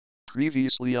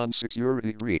Previously on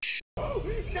Security Breach. Oh,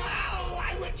 no!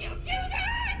 Why would you do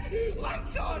that?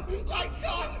 Lights on! Lights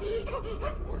on!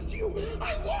 I warned you!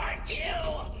 I warned you!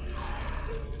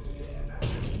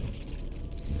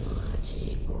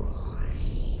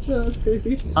 That was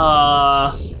creepy.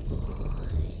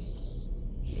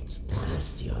 It's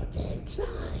past your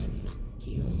bedtime.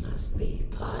 You must be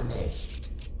punished.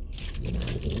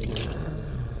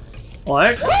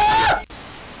 What?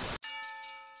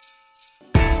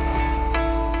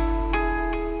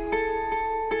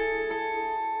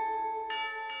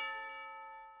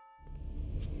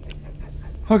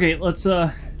 Okay, let's,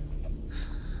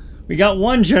 we got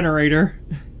one generator,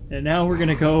 and now we're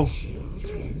gonna go,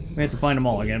 we have to find them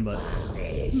all again, but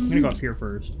I'm gonna go up here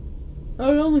first.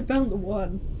 Oh, we only found the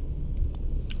one.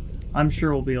 I'm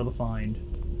sure we'll be able to find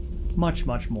much,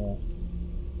 much more.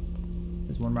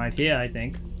 There's one right here, I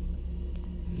think.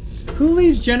 Who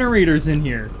leaves generators in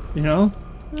here, you know?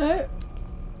 Right.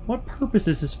 What purpose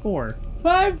is this for?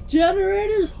 5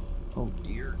 generators? Oh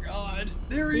dear God,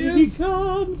 there he Here is! he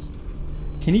comes!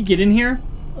 Can he get in here?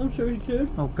 I'm sure he could.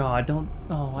 Oh God, don't,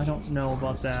 oh, I don't know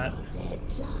about that.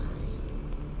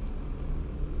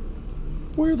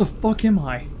 Where the fuck am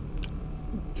I?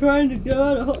 Trying to go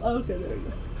out of okay, there we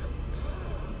go.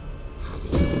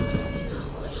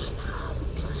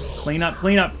 Clean up,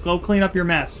 go clean up your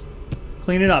mess.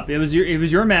 Clean it up. It was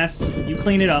your mess. You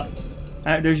clean it up.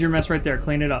 There's your mess right there.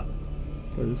 Clean it up.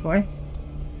 Go this way.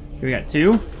 Okay, we got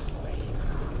 2.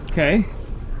 Okay.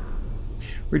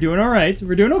 We're doing alright.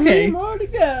 We're doing okay. 3 more to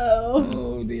go.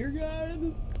 Oh dear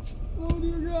God. Oh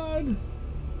dear God.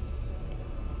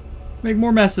 Make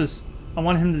more messes. I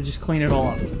want him to just clean it all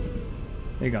up. There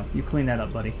you go. You clean that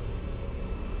up, buddy.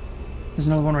 There's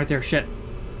another one right there. Shit.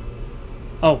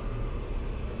 Oh.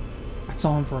 I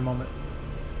saw him for a moment.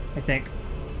 I think.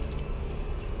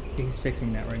 He's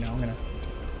fixing that right now. I'm gonna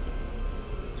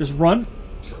just run.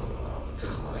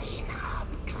 Clean up,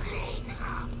 clean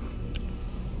up.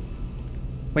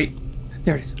 Wait,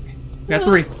 there it is. Okay. We got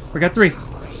 3. We got 3.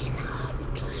 Clean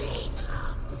up, clean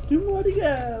up. 2 more to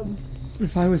go.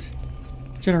 If I was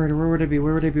generator, where would it be?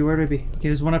 Where would it be? Where would it be? Okay,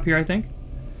 there's one up here, I think.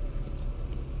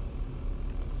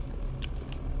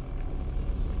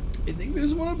 I think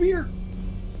there's one up here.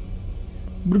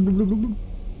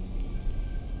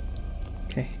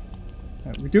 Okay.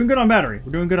 All right, we're doing good on battery.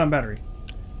 We're doing good on battery.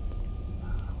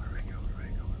 Where do I go? Where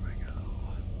do I go? Where do I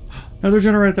go? Another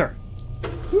generator right there.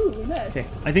 Ooh, nice. Okay,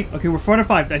 I think, okay, we're 4 out of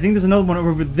 5. I think there's another one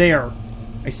over there.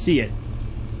 I see it.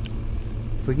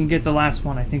 If we can get the last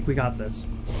one, I think we got this.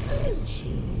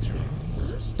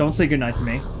 Don't say goodnight to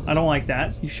me. I don't like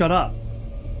that. You shut up.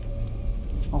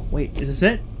 Oh, wait, is this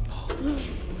it?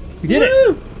 We did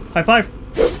it! High five!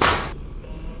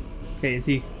 Okay, is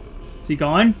he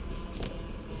gone?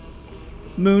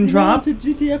 Moon drop? To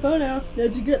GTFO now.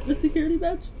 Did you get the security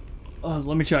badge?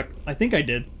 Let me check. I think I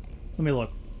did. Let me look.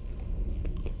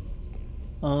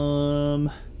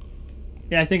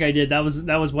 Yeah, I think I did. That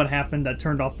was what happened that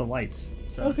turned off the lights.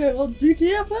 So. Okay, well,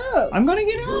 GTFO. I'm gonna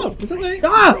get out. It's okay.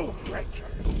 Ah! You are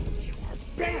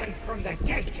banned from the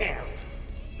daycare.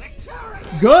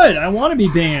 Security. Good. I want to be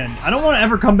banned. I don't want to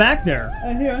ever come back there.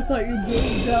 I thought your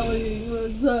dilly dally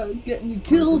was getting you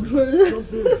killed for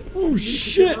this. Oh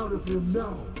shit!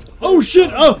 Oh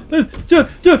shit! Oh, that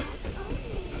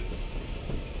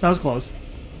was close.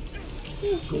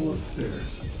 Go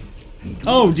upstairs.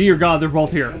 Oh dear God, they're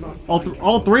both here.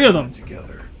 All 3 of them.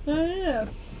 Oh yeah.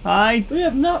 Hi. We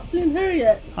have not seen her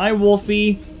yet. Hi,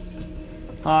 Wolfie.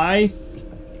 Hi.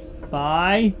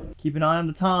 Bye. Keep an eye on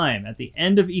the time. At the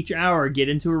end of each hour, get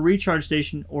into a recharge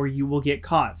station or you will get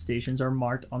caught. Stations are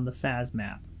marked on the FAS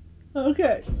map.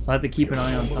 Okay. So I have to keep an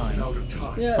eye on time.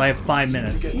 Yeah. So I have 5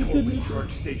 minutes. Get to a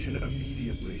recharge station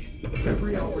immediately.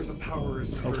 Every hour the power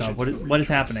is Oh God, what is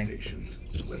happening?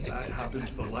 When that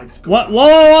happens, the lights go What? Whoa,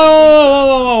 whoa, whoa,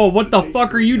 whoa, whoa, what the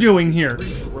fuck are you doing here?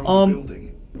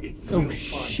 Oh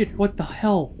shit, what the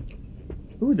hell?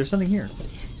 Ooh, there's something here.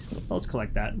 Let's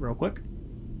collect that real quick.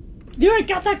 You ain't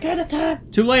got that kind of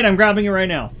time. Too late, I'm grabbing it right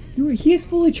now. He is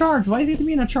fully charged. Why does he have to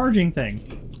be in a charging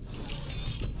thing?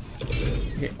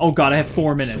 Okay. Oh God, I have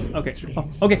 4 minutes. Okay. Oh,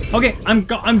 okay. I'm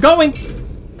going.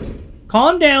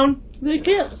 Calm down. They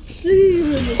can't see you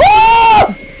in the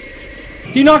Ah!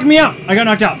 He knocked me out. I got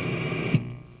knocked out.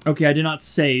 Okay, I did not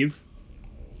save.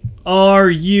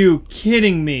 Are you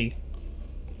kidding me?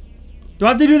 Do I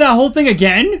have to do that whole thing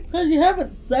again? Because you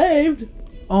haven't saved.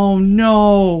 Oh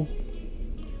no.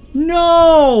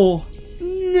 No!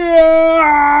 No!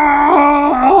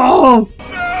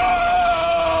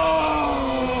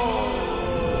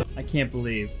 I can't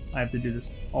believe I have to do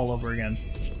this all over again.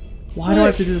 Why do I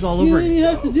have to do this all over again? You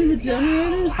have to do the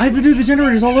generators? I have to do the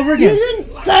generators all over You again. didn't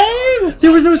save?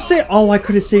 There was no save. Oh, I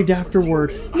could have saved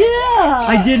afterward. Yeah!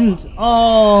 I didn't.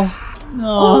 Oh.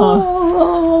 No.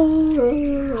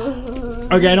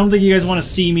 Okay, I don't think you guys want to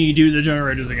see me do the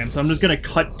generators again, so I'm just going to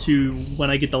cut to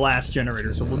when I get the last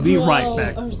generator, so we'll be right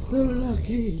back. You are so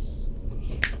lucky.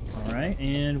 Alright,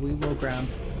 and we will grab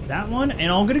that one,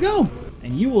 and I'm going to go.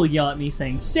 And you will yell at me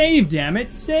saying, "Save, damn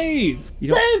it, save!" You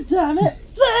don't... Save, damn it,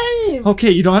 save!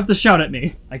 Okay, you don't have to shout at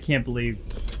me. I can't believe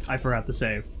I forgot to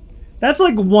save. That's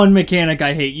like one mechanic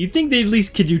I hate. You'd think they at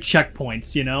least could do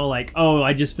checkpoints, you know? Like, oh,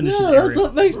 I just finished this Yeah, area. that's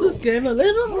what makes this game a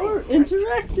little more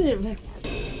interactive.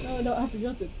 Now I don't have to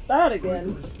go through that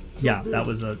again. Yeah, that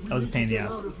was a pain in the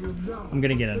ass. I'm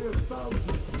gonna get in.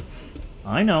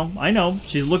 I know.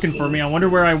 She's looking for me. I wonder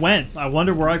where I went. I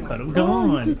wonder where I could have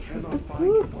gone.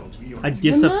 I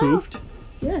disappoofed.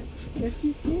 Yes,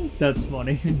 you did. That's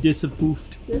funny.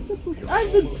 Disappoofed.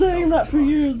 I've been saying that for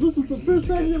years. This is the first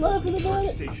time you're laughing about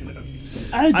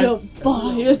it. I don't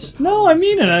buy it. No, I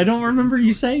mean it. I don't remember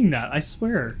you saying that. I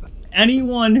swear.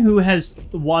 Anyone who has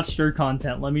watched our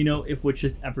content, let me know if Witch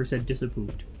has ever said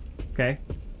disapproved. Okay?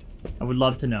 I would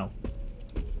love to know.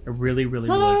 I really, really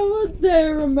would. How would they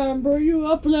remember? You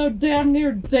upload damn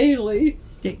near daily.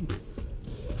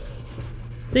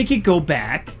 They could go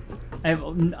back. I have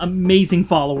amazing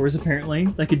followers, apparently,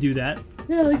 that could do that.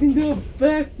 Yeah, they can go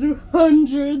back through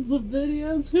hundreds of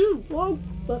videos. Who wants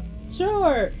the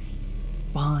chart?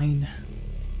 Fine.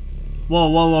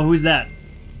 Whoa, who's that?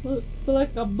 Looks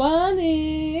like a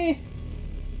bunny.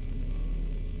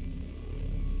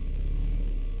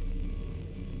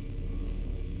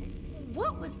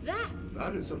 What was that?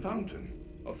 That is a fountain.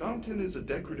 A fountain is a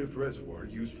decorative reservoir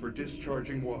used for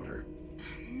discharging water.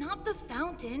 Not the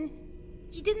fountain.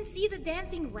 You didn't see the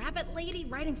dancing rabbit lady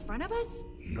right in front of us?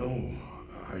 No,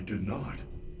 I did not.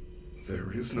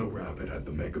 There is no rabbit at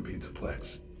the Mega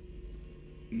Pizzaplex.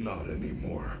 Not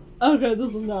anymore. Okay,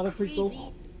 this is not a prequel.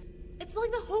 Crazy. It's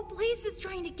like the whole place is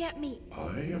trying to get me.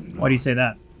 I am not. Why do you say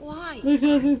that? Why?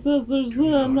 Because he says there's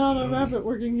not a rabbit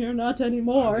working here, not I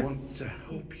anymore. want to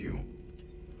help you.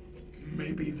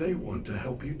 Maybe they want to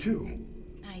help you too.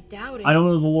 I doubt it. I don't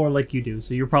know the lore like you do,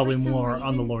 so you're probably For some more on the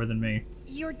reason- lore than me.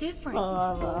 You're different.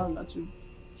 I'm not too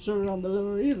sure on the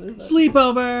lore either. But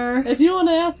Sleepover! if you want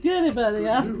to ask anybody,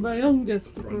 ask my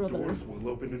youngest Front brother. doors will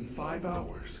open in 5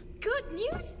 hours. Good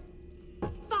news?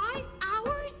 5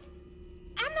 hours?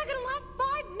 I'm not gonna last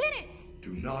 5 minutes!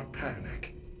 Do not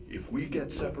panic. If we get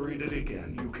separated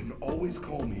again, you can always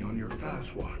call me on your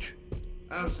fast watch.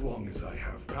 As long as I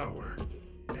have power.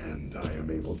 And I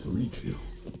am able to reach you.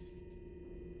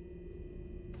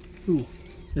 Ooh,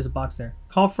 there's a box there.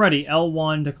 Call Freddy.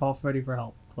 L1 to call Freddy for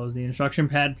help. Close the instruction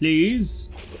pad, please.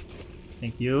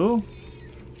 Thank you.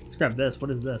 Let's grab this.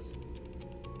 What is this?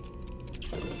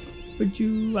 Would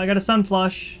you... I got a sun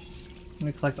plush. I'm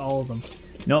gonna collect all of them.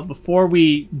 You know what? Before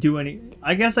we do any...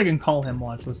 I guess I can call him.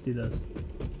 Watch. Let's do this.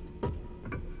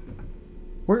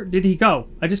 Where did he go?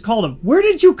 I just called him. Where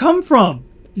did you come from?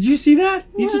 Did you see that?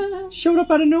 He just showed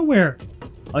up out of nowhere.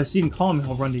 Oh, I see him call him.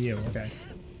 He'll run to you. Okay.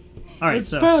 Alright, Which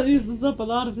so... probably uses up a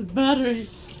lot of his battery.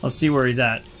 let's see where he's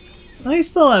at. Oh, he's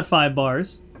still at 5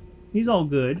 bars. He's all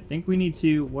good. I think we need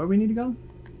to... Where we need to go?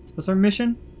 What's our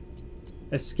mission?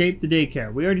 Escape the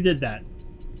daycare. We already did that.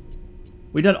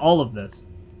 We did all of this.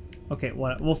 Okay,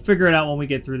 we'll figure it out when we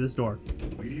get through this door.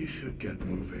 We should get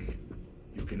moving.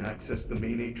 You can access the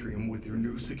main atrium with your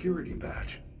new security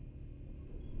badge.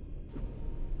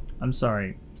 I'm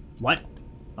sorry. What?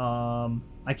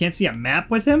 I can't see a map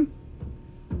with him?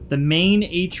 The main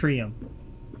atrium.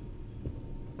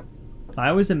 If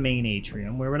I was a main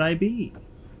atrium, where would I be?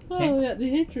 Oh, yeah,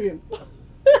 the atrium.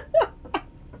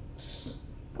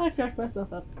 I cracked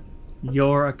myself up.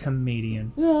 You're a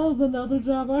comedian. Yeah, that was another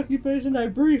job occupation I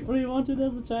briefly wanted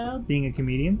as a child. Being a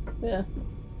comedian? Yeah,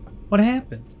 What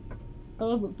happened? I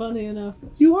wasn't funny enough.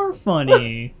 You are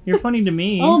funny. You're funny to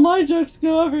me. All my jokes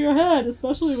go over your head,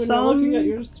 especially when you're looking at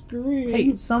your screen.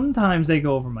 Hey, sometimes they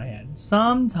go over my head.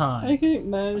 Sometimes. I think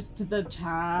most of the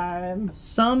time.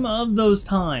 Some of those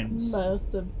times.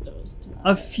 Most of those times.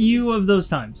 A few of those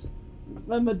times.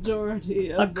 A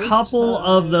majority of A couple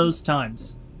of those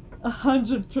times.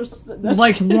 100%.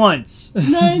 Like once.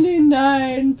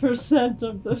 99%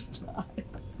 of those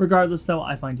times. Regardless, though,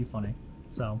 I find you funny.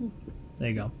 So, there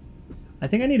you go. I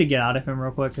think I need to get out of him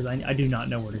real quick because I do not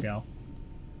know where to go.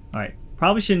 Alright.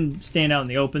 Probably shouldn't stand out in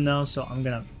the open, though, so I'm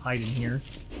going to hide in here.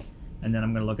 And then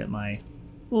I'm going to look at my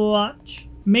watch.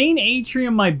 Main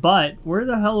atrium, my butt. Where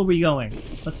the hell are we going?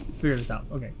 Let's figure this out.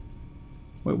 Okay.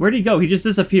 Wait, where'd he go? He just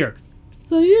disappeared.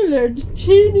 So you learned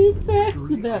 2 new facts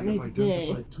Yuri, about me I have today.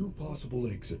 identified 2 possible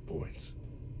exit points.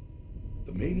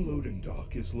 The main loading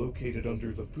dock is located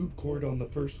under the food court on the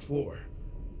 1st floor.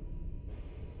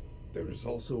 There is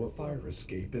also a fire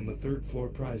escape in the 3rd floor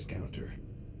prize counter.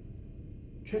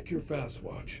 Check your fast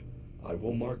watch. I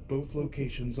will mark both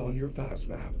locations on your fast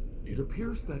map. It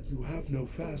appears that you have no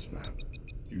fast map.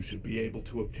 You should be able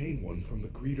to obtain one from the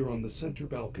greeter on the center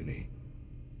balcony.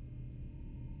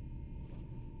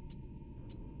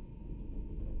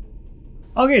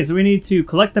 Okay, so we need to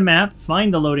collect the map,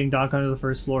 find the loading dock under the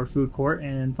 1st floor food court,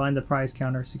 and find the prize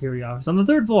counter security office on the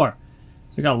 3rd floor.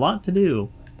 So we got a lot to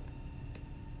do.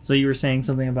 So you were saying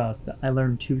something about, I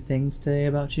learned 2 things today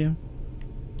about you?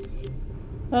 I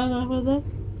don't know, was that?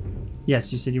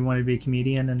 Yes, you said you wanted to be a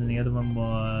comedian, and then the other one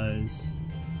was...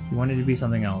 You wanted to be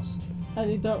something else.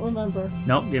 I don't remember.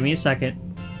 Nope, give me a second.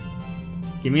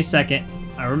 Give me a second.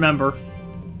 I remember.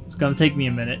 It's gonna take me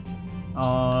a minute.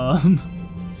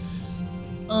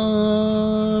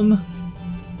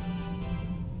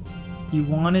 You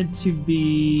wanted to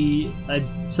be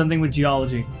something with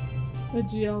geology. A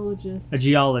geologist. A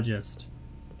geologist.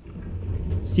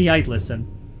 See, I'd listen.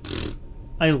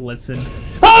 I listen.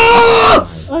 Ah!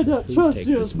 I don't trust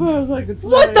you as far as I can say.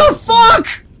 What the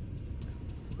fuck?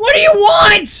 What do you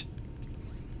want?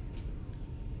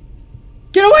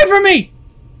 Get away from me!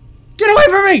 Get away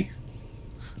from me!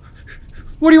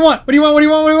 What do you want? What do you want? What do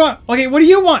you want? What do you want? Okay, what do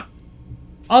you want?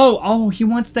 Oh, he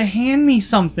wants to hand me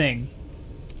something.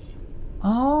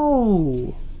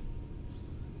 Oh.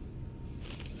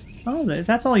 Oh, if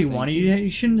that's all you wanted, you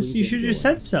should have just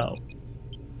said so.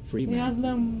 He has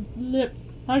no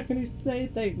lips. How can he say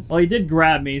things? Well, he did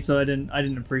grab me, so I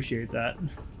didn't appreciate that.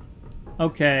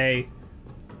 Okay.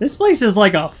 This place is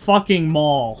like a fucking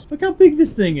mall. Look how big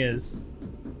this thing is.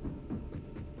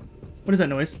 What is that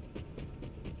noise?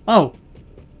 Oh.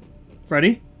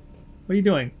 Freddy? What are you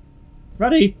doing?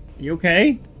 Freddy? Are you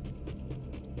okay?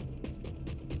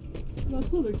 That's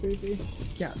sort of creepy.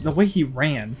 Yeah, the way he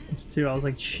ran, too. I was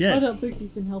like, shit. I don't think you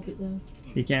can help it, though.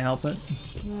 He can't help it?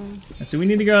 No. So we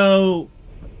need to go...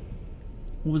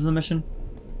 What was the mission?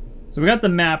 So we got the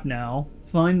map now.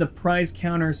 Find the prize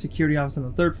counter security office on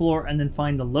the 3rd floor, and then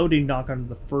find the loading dock under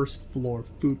the 1st floor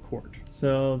food court.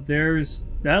 So there's...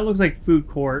 That looks like food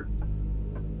court.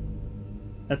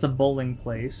 That's a bowling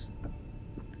place.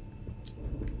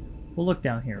 We'll look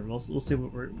down here. We'll see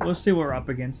what we're up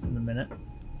against in a minute.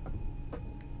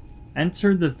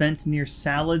 Enter the vent near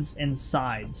salads and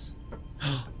sides.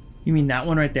 You mean that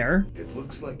one right there? It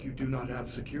looks like you do not have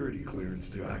security clearance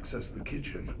to access the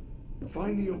kitchen.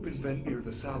 Find the open vent near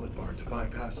the salad bar to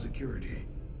bypass security.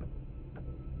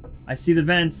 I see the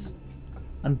vents.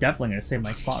 I'm definitely going to save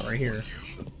my spot right here.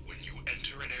 When you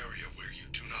enter an area where you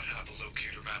do not have a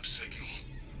locator map signal,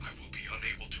 I will be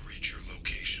unable to reach your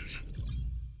location.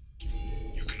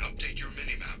 You can update your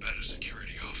minimap at a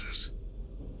security office.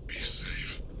 Be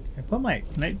safe.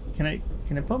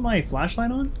 Can I put my flashlight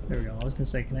on? There we go. I was gonna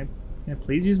say, can I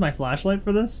please use my flashlight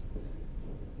for this?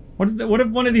 What if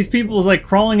one of these people is like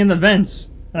crawling in the vents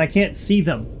and I can't see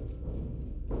them?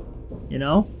 You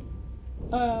know?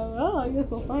 Well, I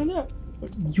guess I'll find out.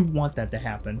 You want that to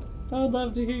happen? I would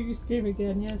love to hear you scream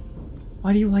again, yes.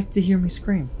 Why do you like to hear me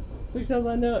scream? Because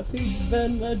I know it feeds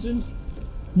Ben legend.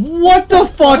 What the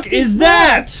fuck is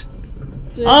that?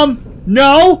 Dicks.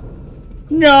 No!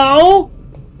 No!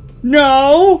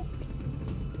 No!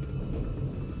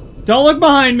 Don't look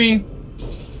behind me.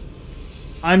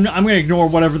 I'm gonna ignore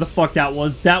whatever the fuck that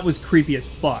was. That was creepy as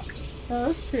fuck. Oh,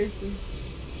 that's creepy.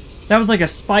 That was like a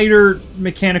spider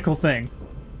mechanical thing.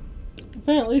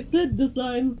 Apparently Sid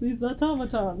designs these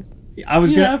automatons. I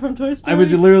was from Toy Story? I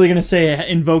was literally gonna say it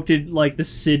invoked like the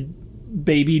Sid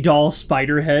baby doll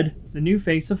spider head. The new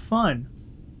face of fun.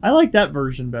 I like that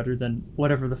version better than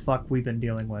whatever the fuck we've been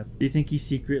dealing with. Do you think he's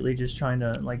secretly just trying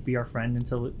to like be our friend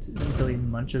until he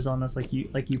munches on us like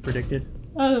you predicted?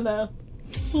 I don't know.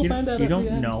 We'll find out. You at the don't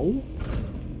end. know?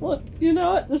 Well, you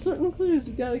know what? There's certain clues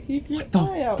you gotta keep your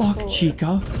eye out What the for. fuck,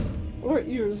 Chica? Or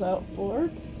ears out for.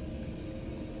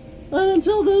 And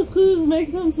until those clues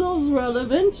make themselves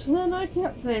relevant, then I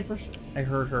can't say for sure. I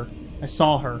heard her. I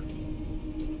saw her.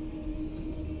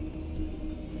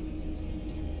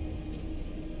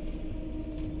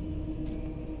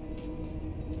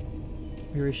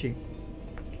 Where is she?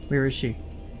 Where is she?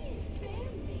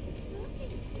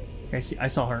 Okay, see, I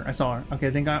saw her. I saw her. Okay,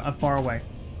 I think I'm far away.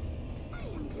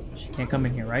 She can't come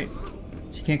in here, right?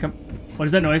 She can't come. What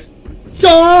is that noise?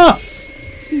 Ah!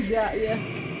 She got ya.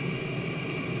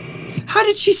 How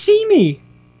did she see me?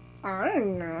 I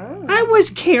don't know. I was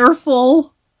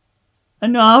careful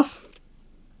enough.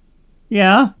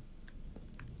 Yeah.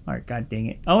 Alright, god dang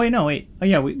it. Oh, wait, no, wait. Oh,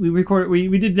 yeah, we recorded. We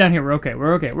did it down here. We're okay.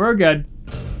 We're okay. We're good.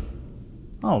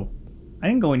 Oh. I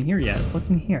didn't go in here yet. What's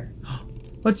in here?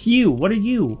 What's you? What are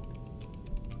you?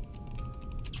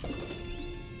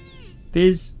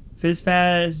 Fizzy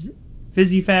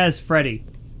Faz Freddy.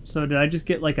 So did I just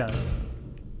get like a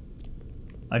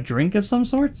drink of some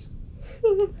sorts?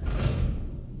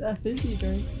 A fizzy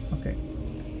drink. Okay.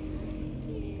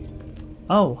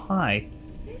 Oh, hi.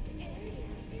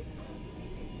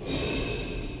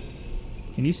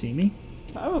 Can you see me?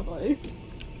 Probably.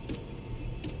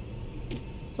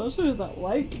 Especially with that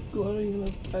light glowing in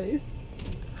his face.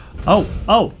 Oh,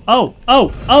 oh, oh,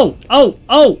 oh, oh, oh,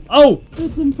 oh, oh!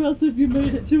 It's impressive you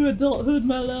made it to adulthood,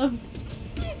 my love.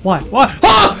 Why? Why?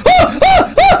 Ah! Ah! Ah!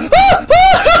 Ah!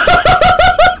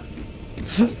 Ah!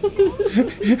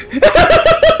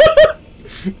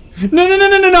 No, no, no,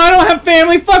 no, no, no, I don't have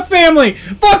family! Fuck family!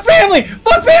 Fuck family!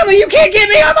 Fuck family! You can't get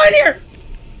me! I'm on here!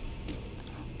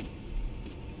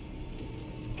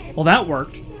 Well, that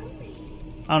worked.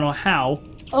 I don't know how.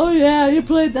 Oh yeah, you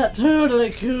played that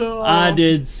totally cool. I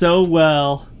did so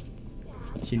well.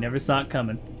 She never saw it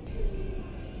coming.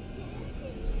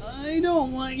 I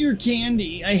don't want your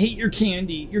candy. I hate your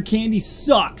candy. Your candy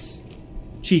sucks.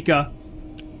 Chica.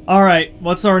 Alright,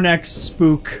 what's our next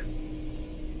spook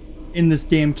in this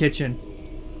damn kitchen?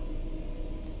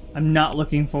 I'm not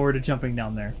looking forward to jumping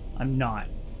down there. I'm not.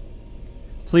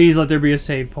 Please let there be a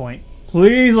save point.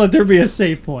 Please let there be a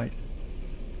save point.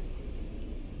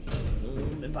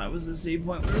 If I was the save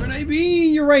point, where would I be?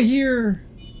 You're right here.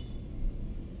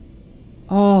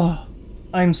 Oh,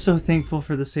 I'm so thankful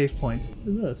for the save point. What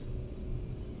is this?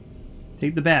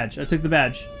 Take the badge. I took the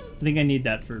badge. I think I need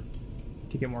that to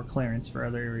get more clearance for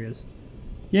other areas.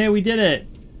 Yeah, we did it.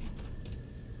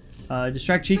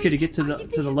 Distract Chica to get to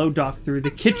the load dock through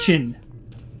the kitchen.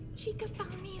 Chica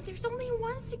found me and there's only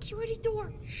one security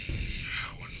door.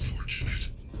 How unfortunate.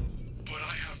 But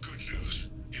I have good news.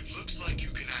 It looks like you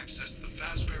can access the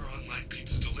Fazbear Online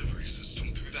Pizza delivery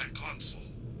system through that console.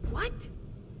 What?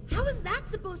 How is that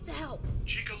supposed to help?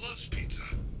 Chica loves pizza.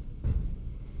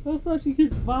 That's why she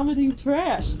keeps vomiting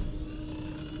trash.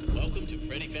 Welcome to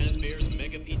Freddy Fazbear's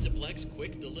Mega Pizzaplex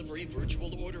Quick Delivery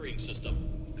Virtual Ordering System.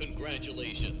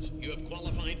 Congratulations, you have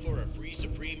qualified for a free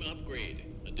Supreme upgrade.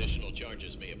 Additional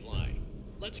charges may apply.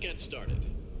 Let's get started.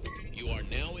 You are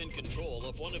now in control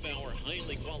of one of our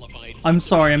highly qualified... I'm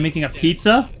sorry, I'm making a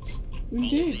pizza?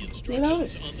 Indeed. Follow the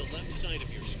instructions on the left side of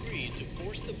your screen to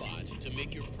force the bot to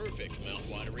make your perfect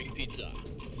mouth-watering pizza.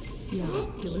 Yeah,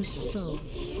 delicious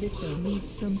sauce. This dough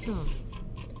needs some sauce.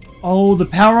 Oh, the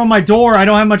power on my door. I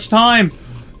don't have much time.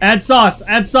 Add sauce.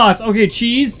 Add sauce. Okay,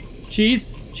 cheese. Cheese.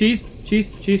 Cheese. Cheese.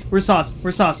 Cheese. Where's sauce?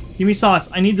 Where's sauce? Give me sauce.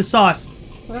 I need the sauce.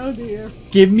 Oh dear.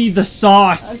 Give me the I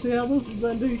sauce. see how this is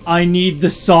ending. I need the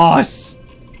sauce.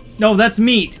 No, that's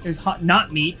meat. There's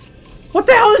not meat. What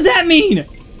the hell does that mean?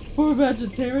 For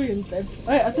vegetarians, babe.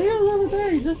 Wait, I think it was over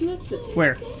there. You just missed it.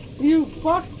 Where? You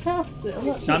walked past it. I'm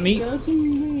not sure. Not meat? Go to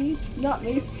meat. Not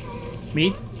meat.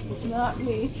 Meat? Not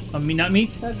meat. Not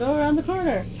meat? Now go around the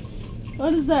corner.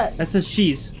 What is that? That says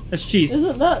cheese. That's cheese.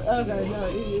 Isn't that? Okay, no.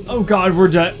 You Oh god, we're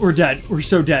dead. We're dead. We're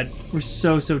so dead. We're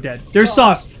so dead. There's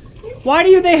sauce. Why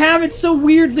do they have it so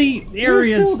weirdly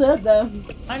areas? You're still dead though.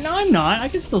 I know I'm not. I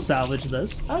can still salvage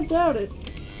this. I doubt it.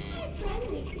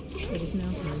 It is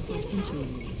now time for some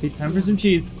cheese. Okay, time for some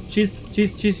cheese. Cheese.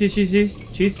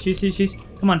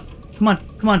 Come on. Come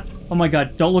on. Come on. Oh my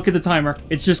god, don't look at the timer.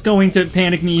 It's just going to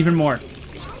panic me even more.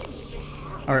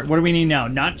 Alright, what do we need now?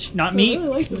 Not meat? I really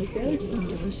like this guy. Some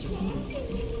delicious meat.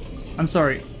 I'm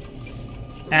sorry.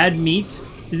 Add meat?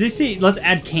 Did they say let's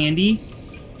add candy?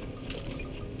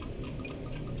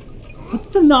 What's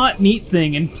the not meat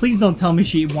thing? And please don't tell me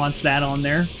she wants that on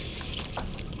there.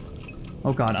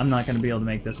 Oh god, I'm not gonna be able to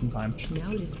make this in time.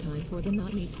 Now it is time for the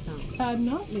not meat stuff.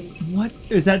 Not meat. What?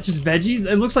 Is that just veggies?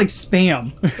 It looks like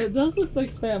Spam. It does look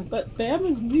like Spam, but Spam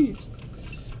is meat.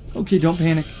 Okay, don't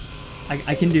panic.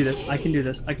 I can do this. I can do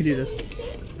this. I can do this.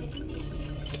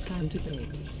 Time to bake.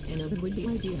 An oven would be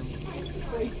ideal.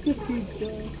 Like the pizza.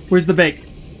 Where's the bake?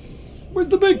 Where's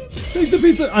the bake? Bake the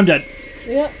pizza. I'm dead.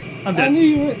 Yep. I'm I dead. knew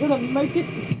you weren't gonna make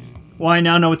it. Well, I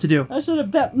now know what to do. I should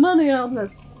have bet money on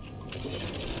this.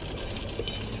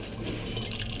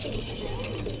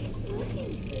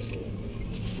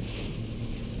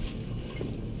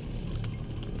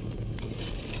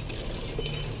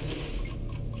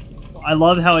 I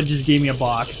love how it just gave me a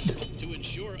box. To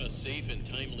ensure a safe and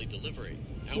timely delivery,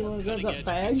 You our wanna grab that cutting-edge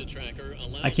bag? pizza tracker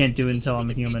allows I can't do it until I'm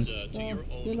a you to human. pizza to Oh, your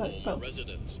you're own not- home oh. or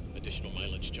residence. Additional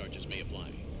mileage charges may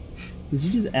apply. Did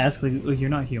you just ask like, oh, you're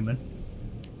not human?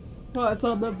 Oh, I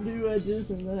saw the blue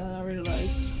edges and then I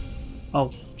realized.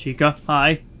 Oh, Chica,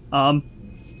 hi. What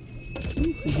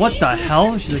the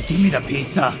hell? She's like, give me the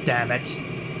pizza, damn it.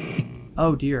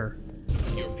 Oh dear.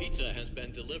 Your pizza has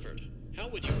been delivered. How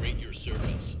would you rate your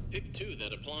service? Pick 2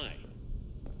 that apply.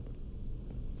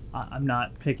 I'm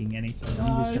not picking anything.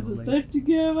 I'm Oh, just is gonna it leave. safe to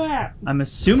give out? I'm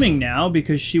assuming now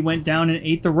because she went down and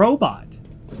ate the robot.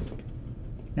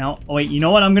 Now, oh wait, you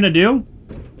know what I'm gonna do?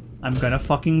 I'm gonna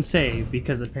fucking save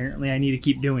because apparently I need to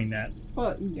keep doing that.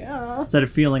 But yeah. Instead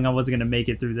of feeling I wasn't gonna make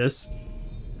it through this.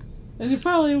 And you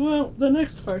probably won't the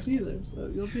next part either,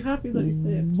 so you'll be happy that you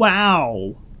saved.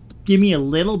 Wow. Give me a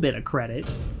little bit of credit.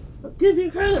 I'll give you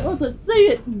credit once I see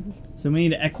it! So we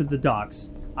need to exit the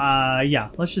docks. Yeah,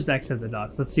 let's just exit the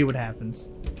docks. Let's see what happens.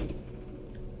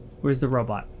 Where's the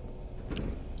robot?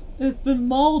 It's been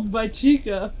mauled by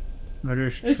Chica. That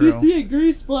is If true. you see a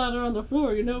grease splatter on the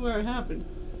floor, you know where it happened.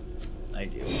 I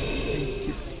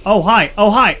do. Oh, hi! Oh,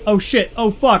 hi! Oh, shit!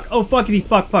 Oh, fuck! Oh, fuckity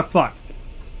fuck, fuck, fuck!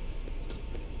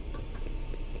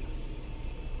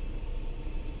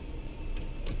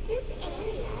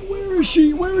 Where is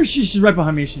she? Where is she? She's right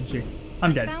behind me, isn't she?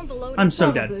 I'm dead. Found the loading I'm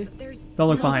so Probably. dead. There's Don't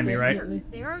look no behind me, way right? here.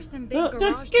 There are some big Don't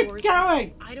garage keep doors.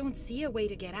 going! I don't see a way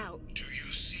to get out. Do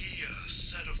you see a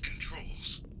set of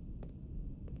controls?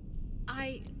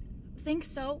 I think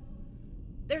so.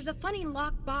 There's a funny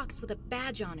locked box with a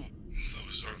badge on it.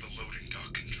 Those are the loading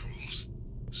dock controls.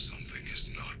 Something is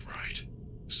not right.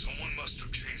 Someone must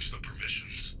have changed the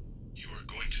permissions. You are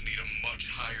going to need a much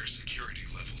higher security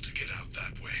level to get out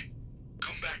that way.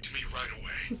 Come back to me right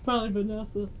away. It's probably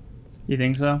Vanessa. You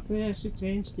think so? Yeah, she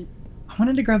changed it. I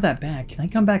wanted to grab that bag. Can I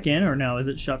come back in or no? Is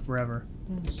it shut forever?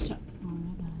 Shut up.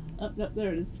 Oh,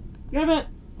 there it is. Grab it!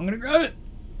 I'm gonna grab it!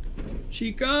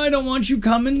 Chica, I don't want you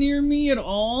coming near me at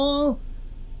all.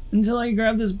 Until I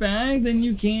grab this bag, then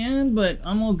you can, but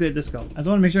I'm all good. Let's go. I just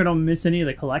want to make sure I don't miss any of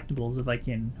the collectibles if I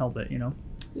can help it, you know?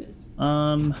 Yes.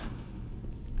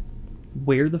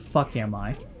 Where the fuck am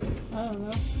I? I don't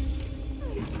know.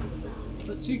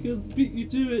 But Chica's beat you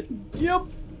to it. Yep.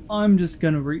 I'm just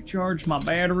gonna recharge my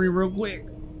battery real quick.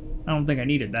 I don't think I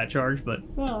needed that charge, but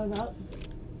Probably not.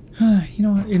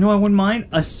 you know, I wouldn't mind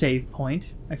a save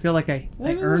point. I feel like I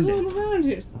Maybe there's earned one it. around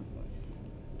here somewhere.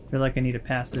 I feel like I need to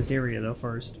pass this area though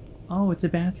first. Oh, it's a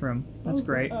bathroom. That's Oh,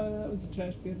 great. Oh, that was a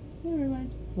trash can. Never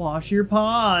mind. Wash your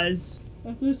paws.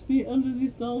 If there's feet under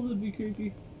these dolls, it'd be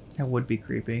creepy. That would be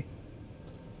creepy.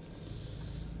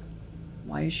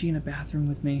 Why is she in a bathroom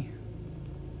with me?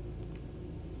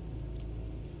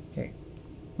 Okay.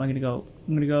 I'm gonna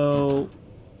go...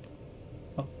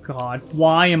 Oh god.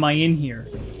 Why am I in here?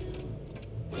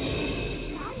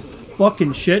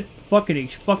 Fucking shit. Fucking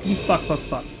fuck, fuck,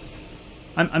 fuck.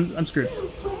 I'm screwed.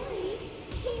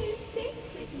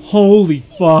 Holy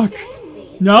fuck.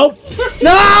 Nope.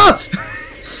 No!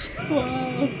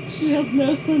 Wow, she has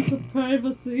no sense of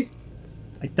privacy.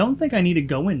 I don't think I need to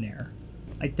go in there.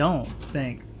 I don't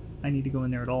think I need to go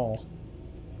in there at all.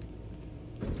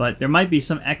 But there might be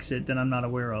some exit that I'm not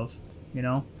aware of, you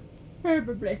know?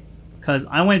 Probably. Because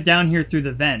I went down here through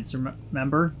the vents,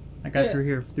 remember? I got Yeah. through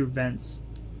here through vents.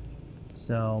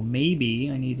 So maybe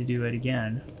I need to do it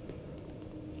again.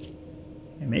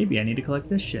 And maybe I need to collect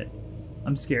this shit.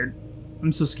 I'm scared.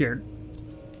 I'm so scared.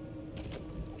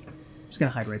 I'm just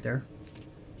gonna hide right there.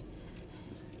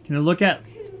 Can I look at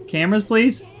cameras,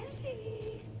 please?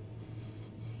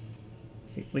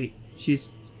 Okay, wait.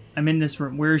 I'm in this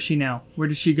room. Where is she now? Where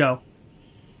does she go?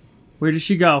 Where does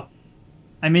she go?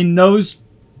 I'm in those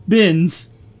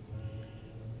bins.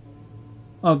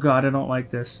 Oh god, I don't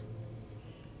like this.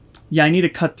 Yeah, I need to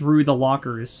cut through the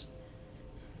lockers.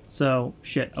 So,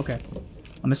 shit, okay.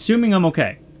 I'm assuming I'm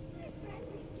okay.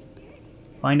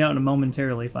 Find out in a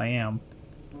momentarily if I am.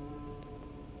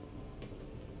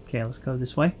 Okay, let's go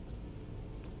this way.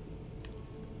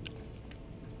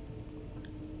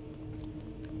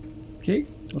 Okay,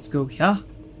 let's go here.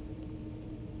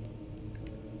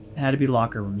 It had to be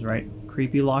locker rooms, right?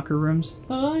 Creepy locker rooms.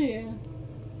 Oh yeah.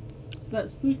 That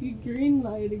spooky green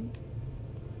lighting.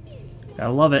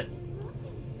 Gotta love it.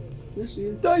 There she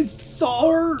is. I saw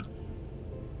her!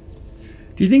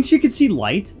 Do you think she could see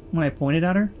light when I pointed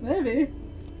at her? Maybe.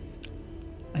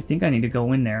 I think I need to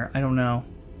go in there. I don't know.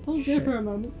 I'll give her a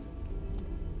moment.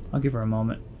 I'll give her a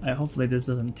moment. Hopefully this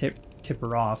doesn't tip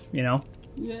her off, you know?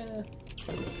 Yeah.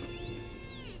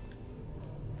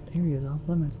 This area is off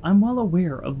limits. I'm well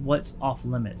aware of what's off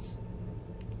limits.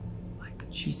 Like,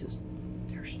 Jesus.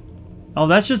 There's... Oh,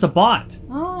 that's just a bot.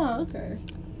 Oh, okay.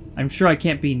 I'm sure I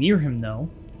can't be near him, though.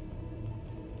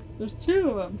 There's two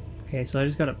of them. Okay, so I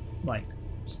just gotta, like,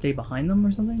 stay behind them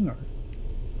or something? Or...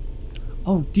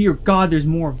 Oh, dear God, there's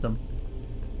more of them.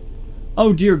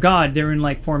 Oh, dear God, they're in,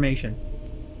 like, formation.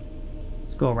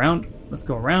 Let's go around. Let's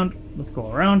go around. Let's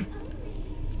go around.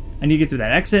 I need to get through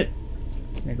that exit.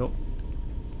 There you go.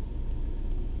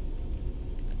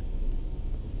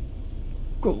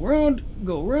 Go around.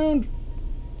 Go around.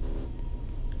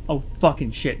 Oh,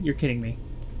 fucking shit. You're kidding me.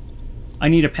 I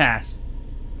need a pass.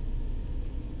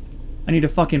 I need a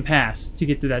fucking pass to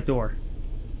get through that door.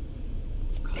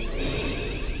 God.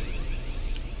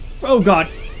 Oh god.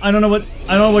 I don't know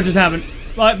what just happened.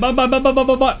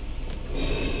 Bye.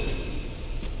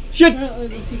 Shit! Apparently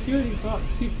the security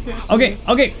bots keep catching Okay,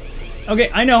 okay.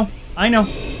 Okay, I know.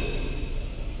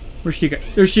 Where's Chica?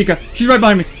 There's Chica. She's right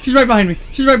behind me. She's right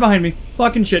behind me.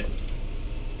 Fucking shit.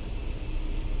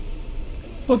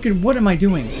 Fucking, what am I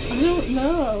doing? I don't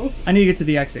know. I need to get to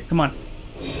the exit. Come on.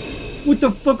 What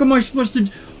the fuck am I supposed to...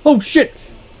 Oh,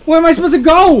 shit! Where am I supposed to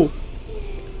go?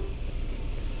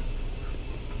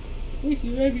 At least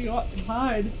you maybe ought to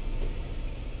hide.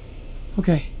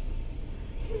 Okay.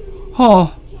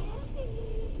 Oh.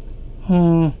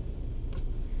 Oh.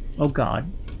 Oh,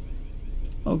 God.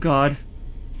 Oh, God.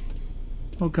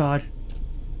 Oh, God.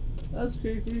 That's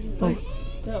creepy. It's like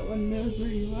that one knows where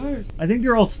you are. I think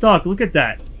they're all stuck. Look at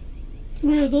that.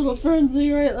 Weird little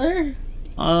frenzy right there.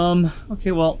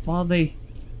 Okay, well, while they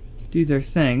do their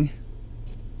thing.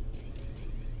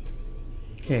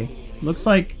 Okay, looks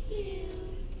like...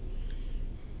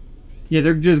 Yeah,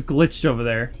 they're just glitched over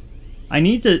there. I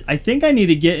think I need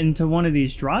to get into one of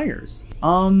these dryers.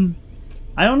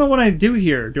 I don't know what I do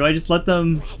here. Do I just let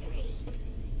them...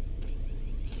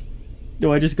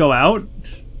 Do I just go out?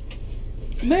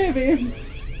 Maybe.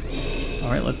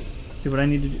 Alright, let's see what I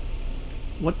need to do.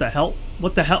 What the hell?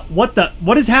 What the hell?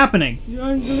 What is happening? You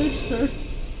unglitched her.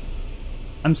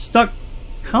 I'm stuck.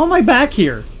 How am I back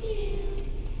here?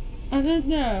 I don't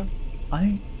know.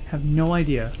 I have no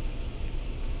idea.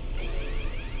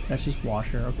 That's just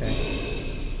washer,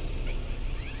 okay.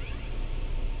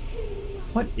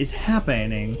 What is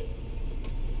happening?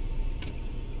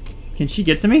 Can she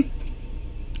get to me?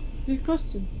 Good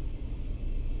question.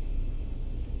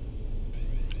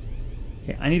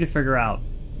 Okay, I need to figure out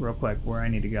real quick where I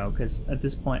need to go, because at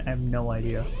this point I have no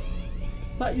idea.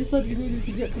 Thought you said you needed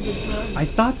to get to the front. I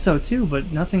thought so too,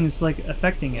 but nothing's like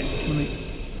affecting it. Let me...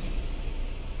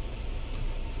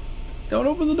 Don't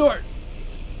open the door!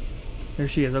 There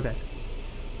she is, okay.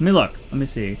 Let me look. Let me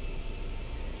see.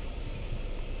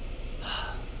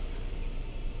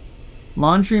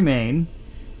 Laundry main.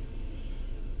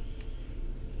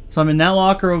 So I'm in that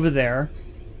locker over there.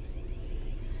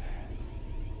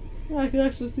 I can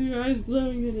actually see your eyes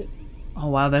glowing in it. Oh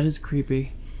wow, that is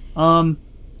creepy.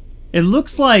 It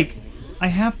looks like I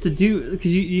have to do,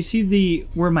 because you see the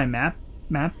where my map.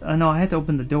 No, I had to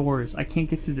open the doors. I can't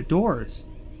get through the doors.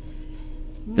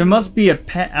 There must be a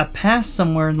pass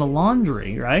somewhere in the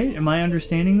laundry, right? Am I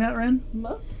understanding that, Ren?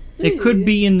 Must be. It could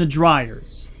be in the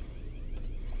dryers.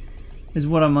 Is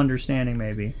what I'm understanding,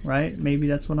 maybe, right? Maybe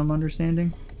that's what I'm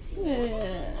understanding.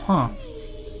 Yeah. Huh?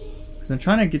 Because I'm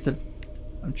trying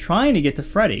to get to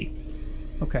Freddy.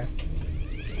 Okay.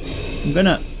 I'm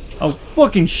gonna... Oh,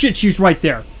 fucking shit, she's right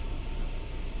there.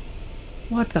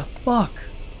 What the fuck?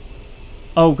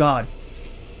 Oh, God.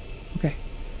 Okay.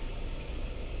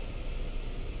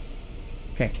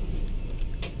 Okay.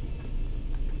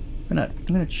 I'm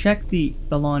gonna check the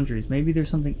laundries. Maybe there's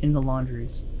something in the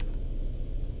laundries.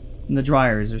 In the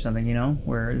dryers or something, you know?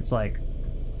 Where it's like,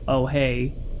 oh,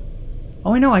 hey.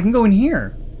 Oh, I know, I can go in here.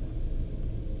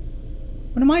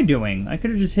 What am I doing? I could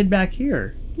have just hid back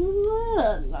here.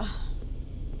 Well.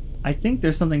 I think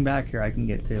there's something back here I can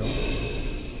get to.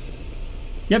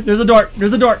 Yep, there's a door.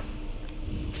 There's a door.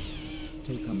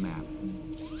 Take a map.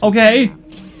 Okay.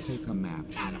 Take a map.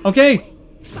 Okay.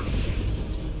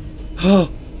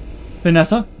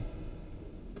 Vanessa?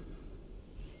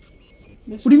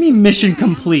 What do you mean mission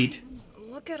complete?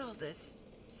 Look at all this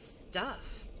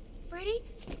stuff. Freddy?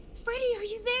 Freddy, are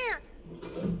you there?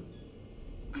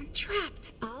 I'm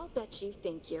trapped. I'll bet you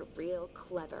think you're real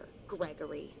clever,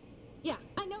 Gregory. Yeah,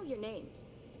 I know your name.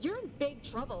 You're in big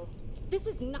trouble. This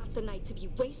is not the night to be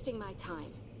wasting my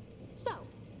time. So,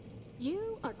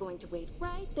 you are going to wait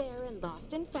right there in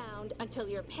Lost and Found until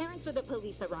your parents or the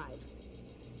police arrive.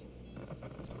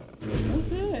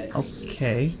 Okay.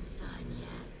 Okay.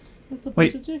 That's a bunch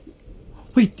Wait. of chickens.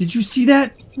 Wait, did you see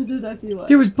that? Did I see what?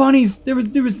 There was bunnies. There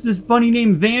was this bunny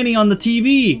named Vanny on the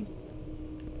TV.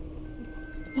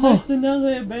 Nice to know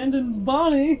they abandoned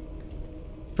Bonnie.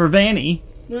 For Vanny.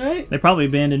 Right? They probably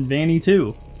abandoned Vanny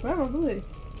too. Probably.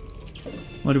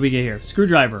 What do we get here?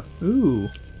 Screwdriver. Ooh.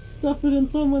 Stuff it in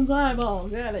someone's eyeball.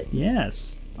 Got it.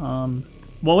 Yes. Well,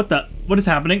 what is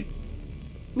happening?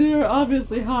 We are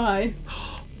obviously high.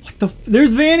 What the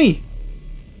there's Vanny!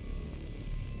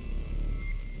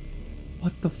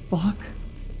 What the fuck?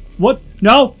 What?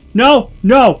 No! No!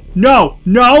 No! No!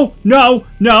 No! No!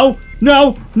 No!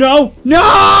 No! No!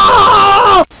 No!